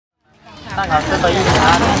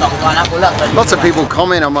Lots of people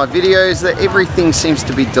comment on my videos that everything seems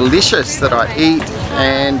to be delicious that I eat,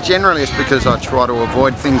 and generally it's because I try to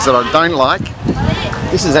avoid things that I don't like.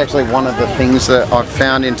 This is actually one of the things that I've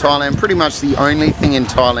found in Thailand, pretty much the only thing in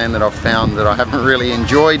Thailand that I've found that I haven't really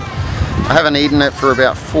enjoyed. I haven't eaten it for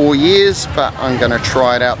about 4 years, but I'm going to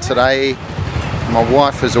try it out today. My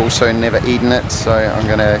wife has also never eaten it, so I'm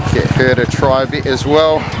going to get her to try a bit as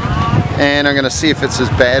well. And I'm going to see if it's as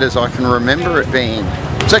bad as I can remember it being.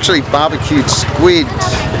 It's actually barbecued squid,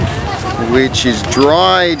 which is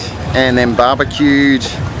dried and then barbecued,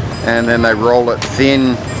 and then they roll it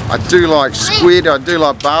thin. I do like squid, I do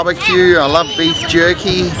like barbecue, I love beef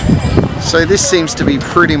jerky. So this seems to be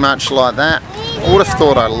pretty much like that. I would have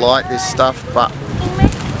thought I liked this stuff, but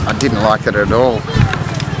I didn't like it at all.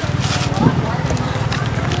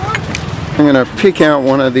 I'm going to pick out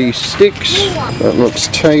one of these sticks that looks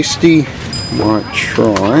tasty. Might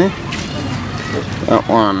try that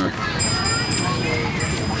one.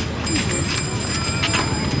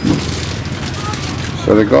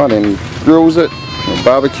 So the guy then grills it, or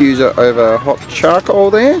barbecues it over hot charcoal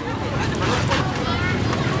there.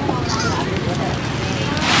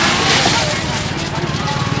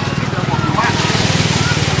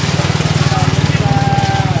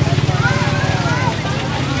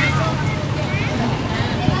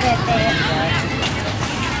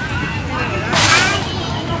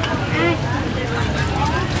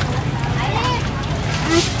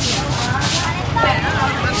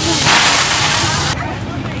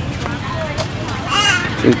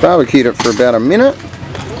 He's barbecued it for about a minute.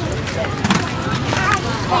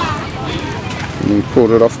 And he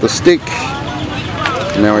pulled it off the stick.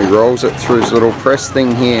 And now he rolls it through his little press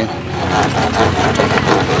thing here.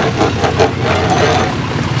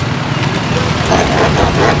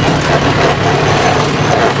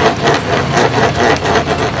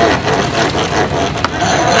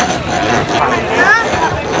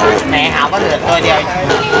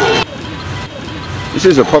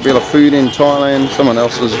 This is a popular food in Thailand. Someone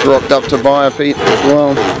else has rocked up to buy a piece as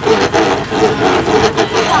well.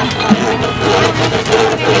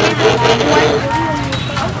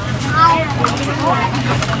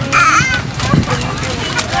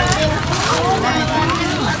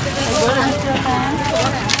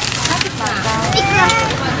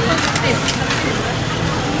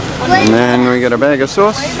 And then we got a bag of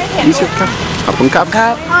sauce.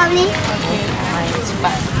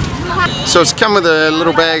 So it's come with a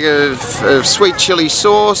little bag of sweet chili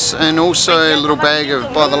sauce and also a little bag of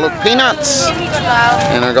by the look peanuts.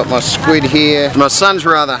 And I got my squid here. My son's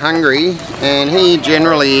rather hungry and he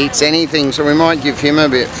generally eats anything, so we might give him a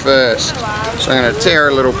bit first. So I'm going to tear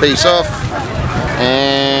a little piece off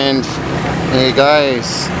and here he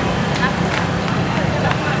goes.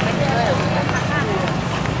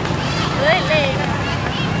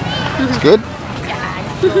 It's good?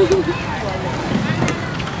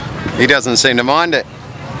 He doesn't seem to mind it.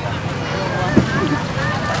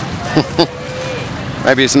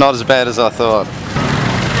 Maybe it's not as bad as I thought.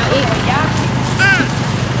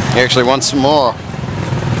 He actually wants some more.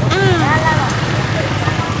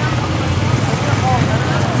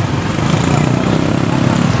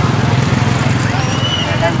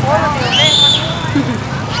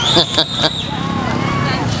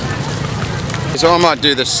 So I might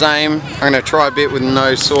do the same. I'm going to try a bit with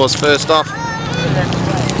no sauce first off.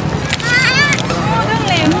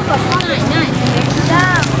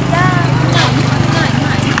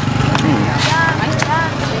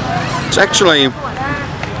 It's actually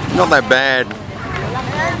not that bad,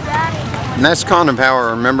 and that's kind of how I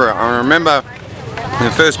remember it. I remember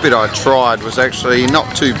the first bit I tried was actually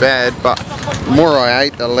not too bad, but the more I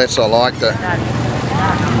ate the less I liked it.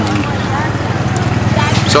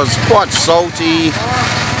 So it's quite salty,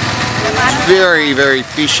 it's very, very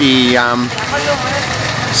fishy.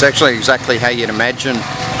 It's actually exactly how you'd imagine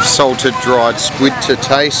salted dried squid to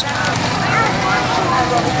taste,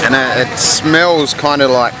 and it smells kind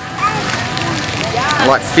of like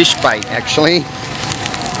fish bait actually.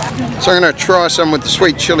 So I'm going to try some with the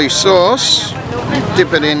sweet chili sauce,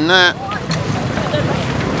 dip it in that.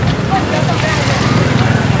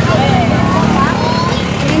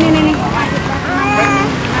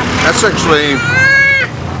 That's actually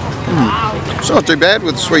it's not too bad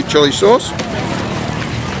with the sweet chili sauce.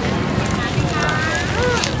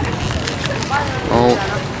 I'll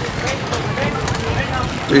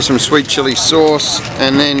do some sweet chili sauce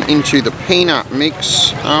and then into the peanut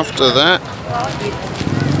mix after that.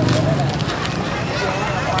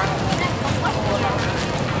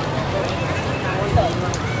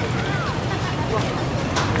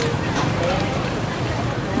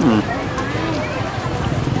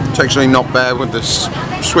 It's actually not bad with this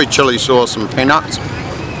sweet chili sauce and peanuts.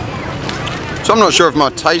 So I'm not sure if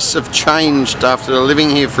my tastes have changed after living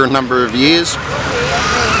here for a number of years,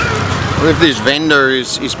 or if this vendor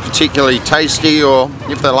is particularly tasty, or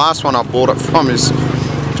if the last one I bought it from is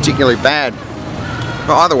particularly bad.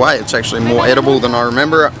 But either way, it's actually more edible than I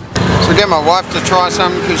remember it. So get my wife to try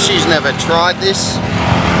some because she's never tried this.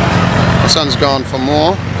 My son's gone for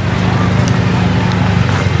more.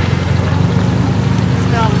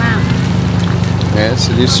 Strong mouth. Yes,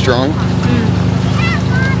 it is strong.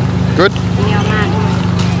 Good? เหนียวมาก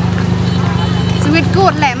สวิตกู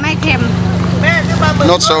ดแหละไม่เค็ม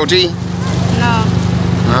Not salty? no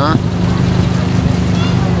Huh?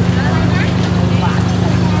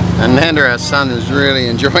 And Nanda, our son, is really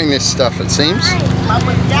enjoying this stuff, it seems.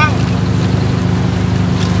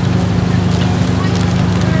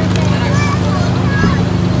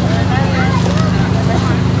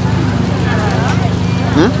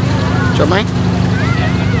 Job, mate?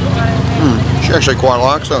 She actually quite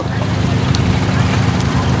likes it.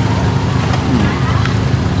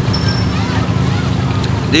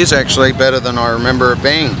 It is actually better than I remember it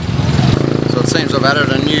being. So it seems I've added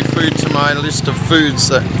a new food to my list of foods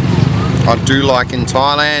that I do like in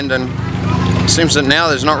Thailand, and it seems that now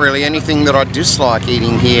there's not really anything that I dislike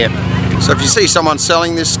eating here. So if you see someone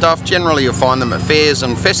selling this stuff, generally you'll find them at fairs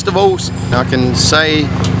and festivals. I can say,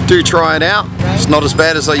 do try it out. It's not as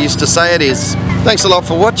bad as I used to say it is. Thanks a lot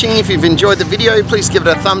for watching. If you've enjoyed the video, please give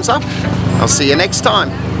it a thumbs up. I'll see you next time.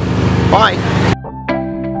 Bye.